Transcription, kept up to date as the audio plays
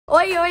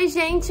Oi,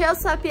 gente, eu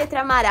sou a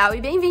Pietra Amaral e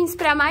bem-vindos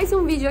pra mais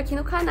um vídeo aqui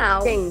no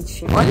canal.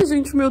 Gente, olha,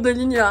 gente, meu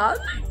delineado.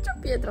 Gente, a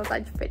Pietra tá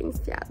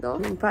diferenciada, ó.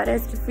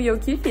 Parece que fui eu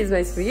que fiz,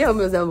 mas fui eu,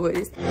 meus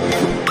amores.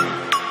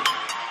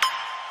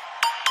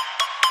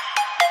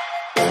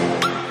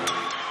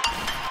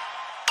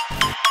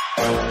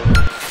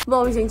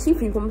 Bom, gente,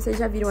 enfim, como vocês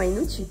já viram aí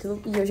no título,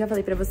 e eu já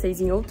falei pra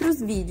vocês em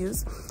outros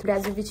vídeos, o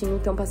BRAZ e o Vitinho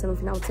estão passando um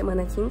final de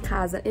semana aqui em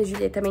casa, e a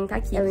Julieta também tá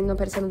aqui. Ela ainda não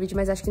apareceu no vídeo,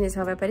 mas acho que nesse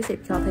ela vai aparecer,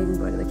 porque ela tá indo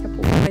embora daqui a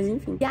pouco, mas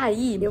enfim. E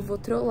aí, eu vou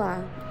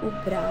trollar o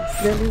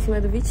BRAZ dando em cima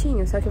do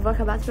Vitinho, só que eu vou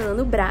acabar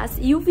trollando o BRAZ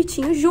e o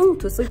Vitinho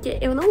juntos, porque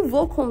eu não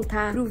vou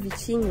contar pro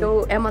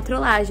Vitinho, é uma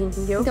trollagem,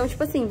 entendeu? Então,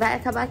 tipo assim, vai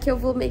acabar que eu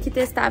vou meio que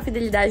testar a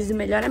fidelidade do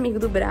melhor amigo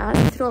do BRAZ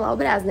e trollar o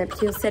BRAZ, né?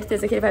 Porque eu tenho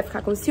certeza que ele vai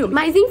ficar com ciúme.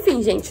 Mas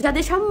enfim, gente, já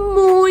deixa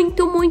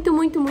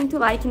muito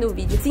like no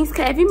vídeo. Se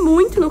inscreve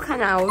muito no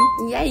canal.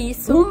 E é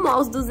isso. Rumo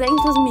aos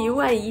 200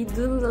 mil aí,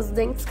 dos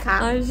 200k.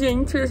 Ai,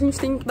 gente, a gente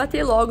tem que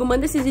bater logo.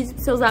 Manda esses vídeos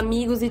pros seus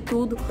amigos e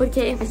tudo, porque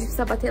a gente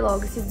precisa bater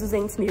logo esses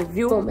 200 mil,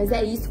 viu? Bom, mas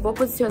é isso. Vou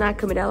posicionar a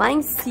câmera lá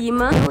em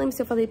cima. Não lembro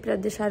se eu falei pra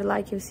deixar o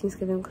like ou se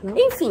inscrever no canal.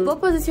 Enfim, vou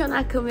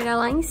posicionar a câmera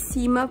lá em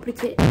cima,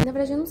 porque, na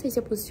verdade, eu não sei se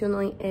eu posiciono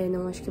lá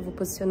não, acho que eu vou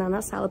posicionar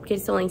na sala, porque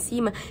eles estão lá em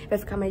cima, vai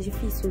ficar mais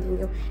difícil,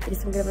 entendeu? Eles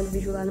estão gravando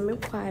vídeo lá no meu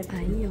quarto.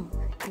 Aí,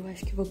 ó, eu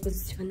acho que eu vou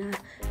posicionar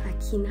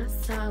aqui na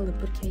sala,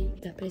 porque aí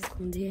dá pra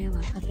esconder ela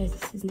atrás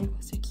desses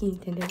negócios aqui,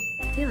 entendeu?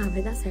 Sei lá,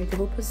 vai dar certo. Eu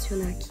vou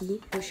posicionar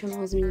aqui, vou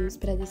chamar os meninos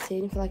pra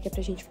descerem, falar que é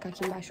pra gente ficar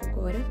aqui embaixo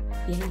agora.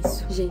 E é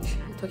isso. Gente,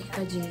 eu tô aqui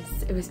com a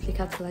Jess. Eu vou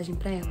explicar a trollagem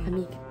pra ela.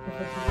 Amiga, eu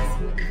vou estar em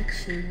cima do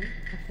Vitinho,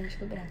 na frente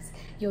do BRAZ.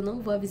 E eu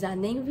não vou avisar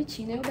nem o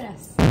Vitinho, nem o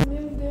BRAZ.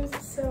 Meu Deus do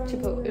céu.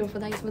 Tipo, eu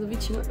vou dar em cima do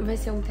Vitinho. Vai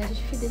ser um teste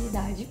de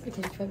fidelidade,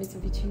 porque a gente vai ver se o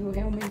Vitinho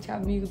realmente é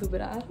amigo do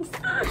BRAZ.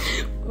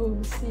 Ou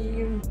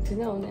se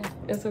não, né?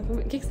 Eu sou... O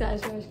que você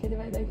acha? Eu acho que ele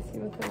vai dar em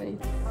cima também.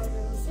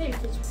 Eu não sei,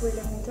 porque tipo, ele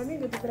é muito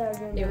amigo do BRAZ,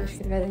 né? Eu acho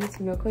que ele vai dar em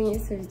cima. Eu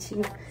conheço o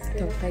Vitinho.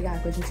 Então vou pegar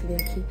água. A gente veio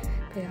aqui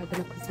pegar água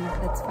na cozinha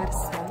pra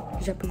disfarçar.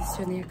 Já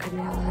posicionei a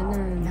câmera lá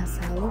na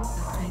sala,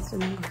 atrás do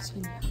negócio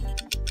ali.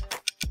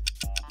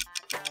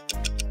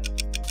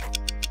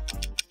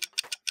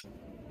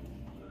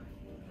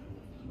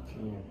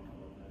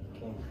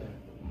 Quem que é?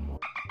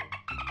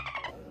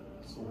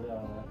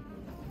 Surreal, né?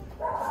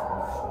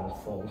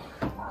 Fogo.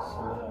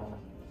 Surreal.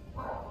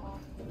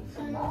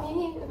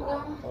 Amiga,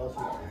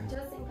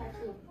 deixa eu sentar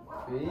aqui.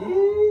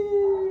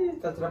 Ih,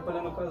 tá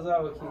atrapalhando o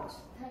casal aqui.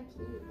 Tá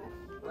aqui,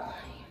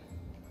 vai.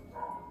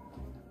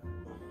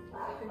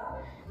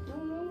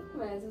 Não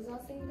começa, eu só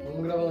acendei.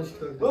 Vamos gravar um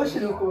TikTok. Oxe,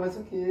 não começa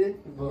o quê?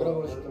 Vamos gravar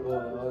um TikTok.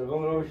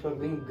 Vamos gravar um TikTok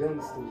bem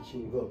gangsta,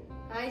 Vitinho. Vamos.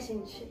 Ai,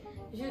 gente,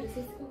 juro,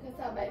 vocês ficam com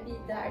essa vibe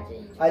dark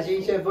aí. Tipo, A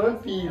gente é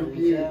vampiro,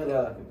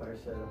 Pietra.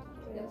 Parceiro.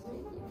 Deus me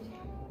livre.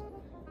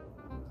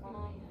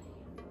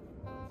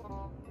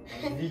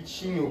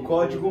 Vitinho,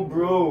 código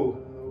bro.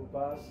 No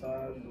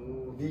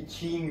passado.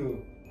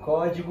 Vitinho,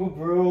 código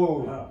bro.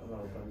 Não,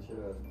 tá me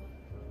tirando.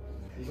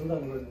 Isso não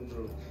tá no código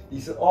bro.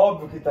 Isso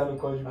óbvio que tá no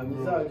código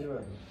Amizade, bro.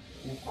 velho.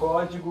 O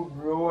código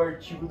bro,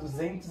 artigo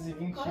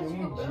 221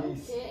 Código bro o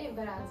diz. quê,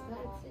 BRAZ?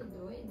 Para de ser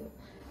doido.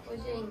 Ô,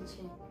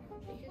 gente, por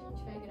que a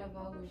gente vai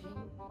gravar hoje, hein?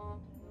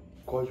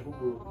 Código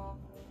bro.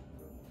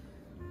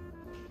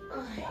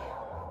 Ai,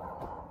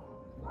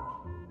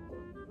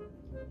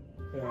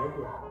 É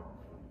água.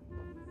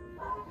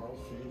 Mal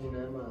feed,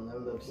 né, mano?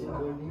 Ela dá pra ser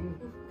bolinho.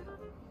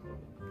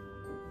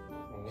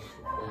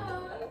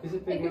 E você é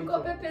que pegou o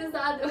copo é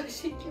pesado, eu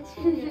achei que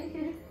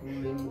tinha.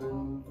 Lembrando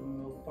do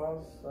meu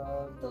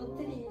passado. Tô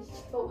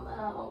triste, tô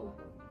mal.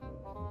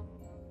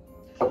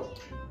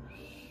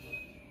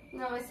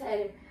 Não, é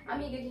sério.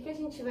 Amiga, o que a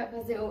gente vai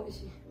fazer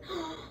hoje?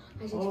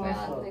 A gente vai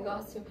lá no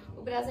negócio.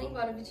 O BRAZ vai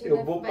embora, o Vitinho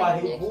Eu vou pra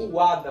vir aqui.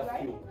 revoada,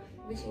 Vai? filho.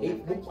 O Vitinho vai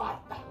ficar aqui.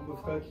 Revoada. Eu vou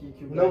ficar aqui.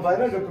 Que Não vai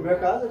não, já cobriu a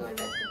casa? Não, ele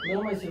vai ficar aqui.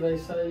 Não, mas você vai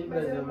sair, Mas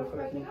Brasil. eu Eu não vou vou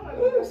ficar ficar aqui.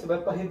 aqui, não. Você vai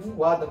pra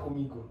revoada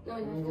comigo. Não,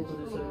 ele Não vai vou ficar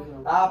poder aqui. sair,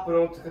 não. Ah,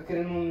 pronto, fica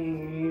querendo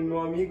meu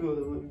amigo.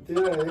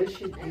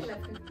 Enche. É, ele vai ficar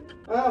aqui.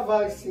 Ah,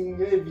 vai sim.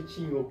 E aí,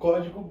 Vitinho,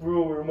 código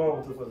bro, irmão.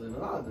 Não tô fazendo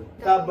nada.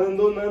 Tá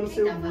abandonando Quem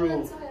seu tá falando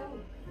bro. sou eu.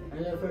 A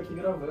gente já foi aqui Eu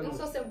gravando. não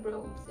sou seu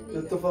bro, você liga.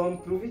 Eu tô falando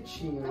pro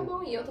Vitinho. Tá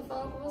bom, e eu tô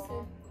falando com você.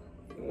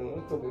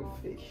 Eu tô bem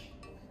feio.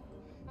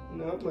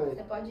 Não, mãe.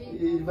 Você pode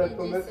Ele vai pra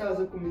pedir minha seu-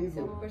 casa comigo.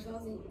 Seu Uber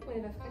sozinho. Pô,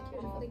 ele vai ficar aqui,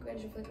 eu já falei com ele,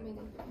 já falei com a mãe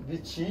dele.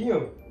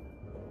 Vitinho?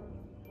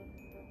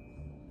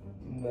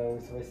 Não,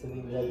 isso vai ser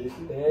lembrado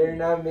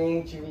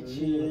eternamente,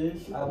 Vitinho.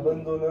 Isso.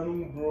 Abandonando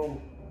um bro.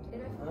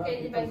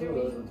 Ele vai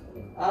dormir junto.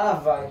 Ah,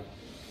 vai.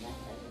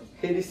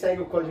 Ele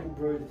segue o código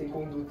bro, ele tem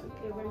conduta.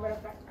 Eu vou embora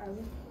pra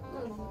casa.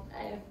 Mano,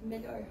 é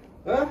melhor.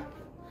 Hã?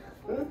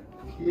 Hã?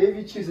 E aí,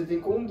 Vitinho, você tem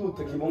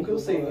conduta, que bom que eu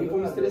sei, nem vou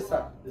me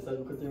estressar. Você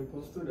sabe que eu tenho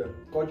postura.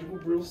 Código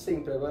bro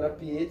sempre, agora a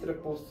Pietra, a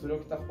postura é o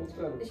que tá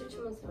faltando. Deixa eu te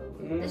mostrar uma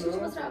coisa. Não, Deixa eu te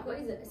não. mostrar uma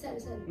coisa. É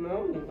sério, sério. Não,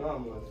 ah,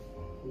 mano.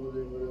 Vou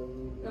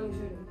lembrando. Não,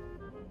 juro.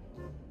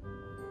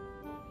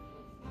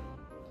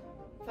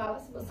 Fala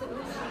se você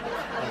não sabe.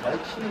 Ah, vai,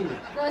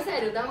 time. Não, é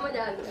sério, dá uma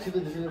olhada. Deixa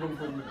eu ver como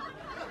foi.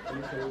 Eu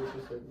não sei, eu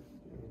sou cego.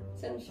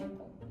 Você não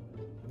chupa.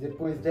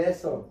 Depois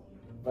dessa, ó,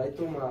 vai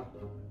tomar.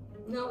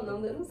 Não,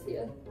 não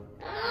denuncia.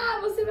 Ah,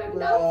 você vai me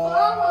dar um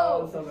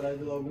follow! Nossa, Braz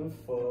deu logo um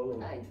follow.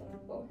 Ah, então tá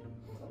bom.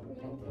 Eu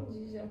já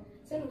entendi já.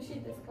 Você não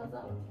chita esse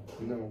casal?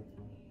 Não.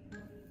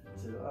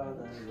 Sei lá,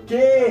 né?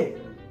 Que?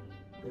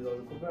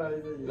 Resolve com o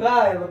Braz aí.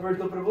 Ah, ela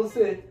apertou pra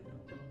você.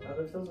 Ela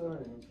deve estar usando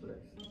a gente, Braz.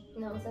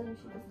 Não, você não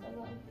chita esse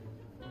casal.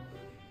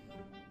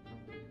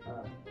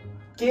 Ah.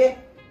 Que?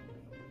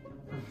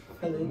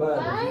 Falei,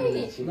 Mano, Vai!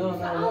 gente, Não,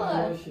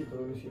 Fala. não, Chico,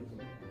 não, Chico.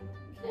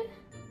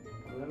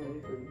 Não é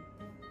amigo aí.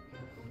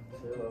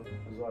 Sei lá,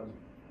 zoado.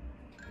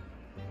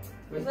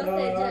 E você,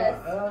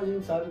 Jess? A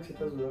gente sabe que você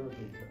tá zoando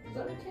aqui.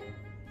 Zoando o quê?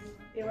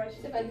 Eu acho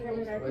que Você vai fica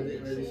melhor Vai que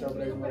o deixar o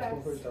Braz Vitinho mais do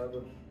confortável.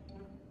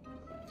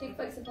 O que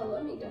foi que você falou,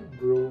 amiga?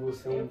 Bro,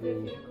 você é um Eu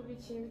bro. prefiro com o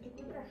Vitinho do que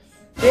com o Braz.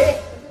 Que?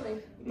 Eu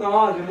também.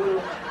 Não,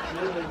 demorou.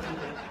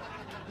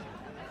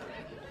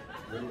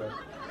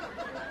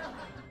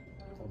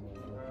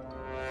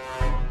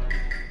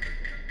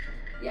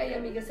 E aí,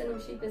 amiga, você não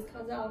chita esse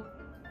casal?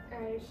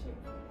 Ah, eu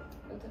chipo.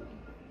 Eu também.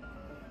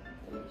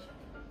 Também chito.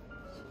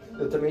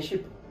 Eu também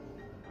chipo.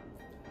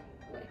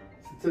 Ué.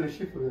 Você não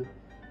chipa, velho?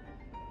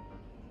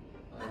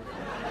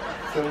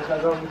 Você é um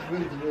casal muito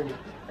bonito, velho.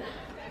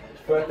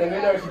 Foi até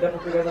melhor que dá pra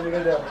pegar as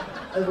amigas dela.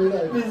 É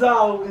verdade.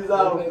 Bizarro,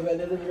 bizarro. Vai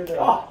dentro da amiga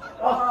dela.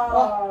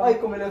 Ó, ai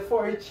como ele é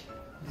forte.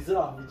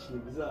 Bizarro, Vitinho,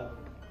 bizarro.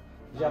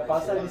 Já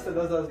passa a lista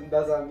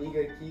das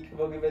amigas aqui que o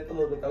bagulho vai estar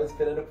louco. Eu tava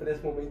esperando por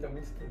esse momento há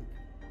muito tempo.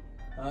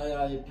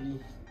 Ai,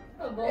 Pi.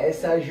 Tá bom.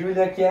 Essa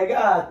Júlia aqui é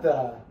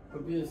gata. Ô,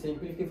 Pi, eu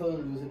sempre fiquei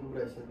falando de você pro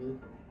Braz, sabia?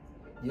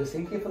 E eu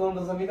sempre fiquei falando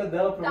das amigas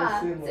dela pra Tá,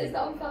 você, mano. vocês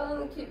estavam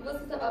falando que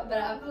você tava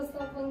bravo, você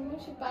tava falando que não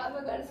chipava,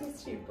 agora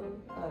vocês chipam.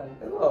 Ah,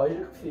 é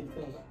lógico, filho.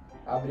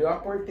 Abriu a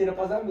porteira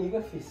pras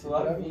amigas, filho.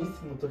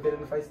 Suavíssimo. Tô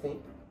querendo faz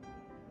tempo.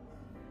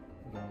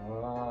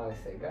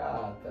 Nossa, é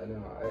gata,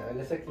 não.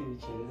 Olha essa aqui,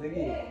 Vitinho. Olha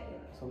essa aqui.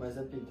 Sou mais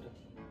a Pitra.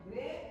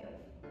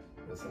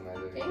 Eu sou mais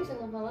a Quem você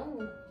tá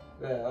falando?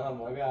 É, ela é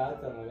uma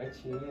gata, uma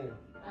gatinha.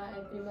 Ah,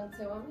 é prima do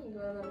seu amigo,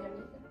 ela é minha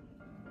amiga.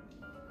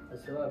 Mas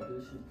sei lá,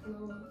 pelo Chico.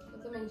 Não, eu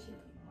também chipo.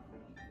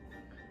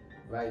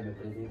 Vai, me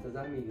apresenta as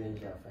amigas aí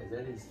já. Faz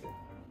a lista.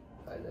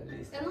 Faz a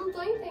lista. Eu não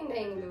tô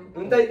entendendo.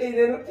 Não tá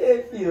entendendo o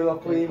que, filho? Eu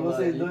apoiei Vamos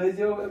vocês lá, dois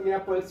e eu me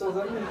apoio com suas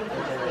amigas.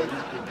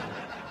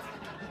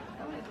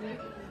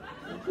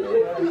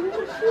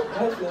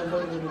 Você não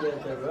vai dando ideia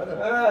até agora?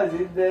 Ah, as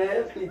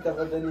ideias, filho.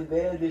 Tava dando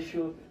ideia,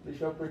 deixou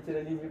a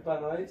porteira livre pra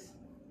nós.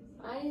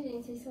 Ai,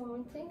 gente, vocês são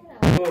muito sem graça.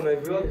 Pô,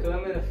 nós viu a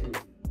câmera,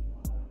 filho.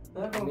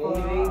 Nem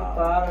vem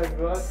pá, nós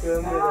viu a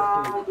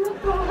câmera, filho.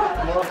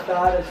 Mó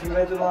cara, acho que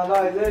vai tomar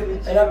nós, né,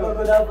 Vitinho? Era pra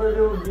quando ela for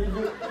ver o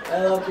vídeo,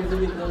 ela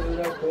percebeu que nós vimos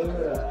a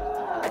câmera.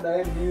 Ah,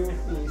 daí viu,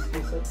 filho.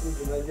 Esqueça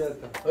tudo, não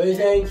adianta. Oi,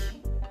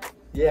 gente.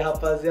 E aí,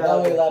 rapaziada? Dá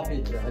um oi lá,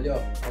 Pitra. Ali, ó.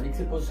 Ali que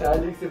você É posicionou.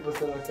 ali que você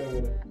postou na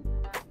câmera.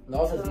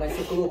 Nossa, mas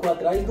você colocou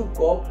atrás do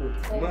copo.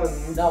 Mano,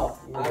 muito... Não,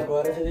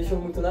 agora você deixou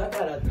muito na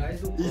cara.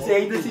 Atrás do copo. E você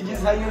ainda se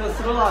diz rainha das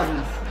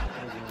trollagens.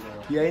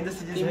 E ainda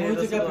se diz Tem rainha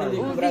muito das que aprender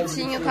trollagens. O Brasil,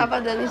 Vitinho sim. tava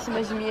dando em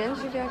cima de mim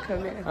antes de ver a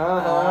câmera.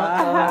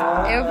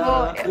 Aham.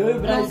 Eu Eu e o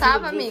Braz não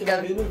tava, se olhou, amiga.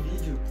 Você vai ver no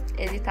vídeo.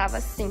 Ele tava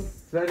assim.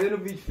 Você vai ver no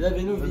vídeo. Você vai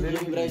ver no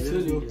vídeo, o Braz se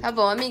olhou. Tá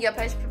bom, amiga,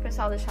 pede pro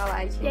pessoal deixar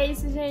like. E é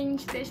isso,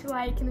 gente. Deixa o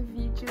like no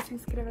vídeo, se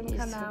inscreva no Isso.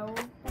 canal.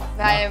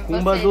 Vai,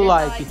 Cumba você do deixa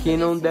like. Quem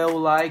não nesse- der o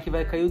like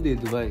vai cair o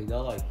dedo, vai.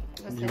 Dá like.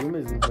 Você. Digo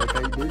mesmo, vai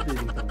cair 2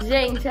 dedos então.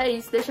 Gente, é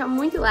isso. Deixa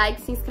muito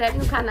like, se inscreve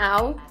no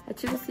canal,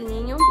 ativa o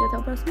sininho e até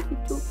o próximo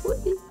vídeo.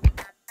 Fui!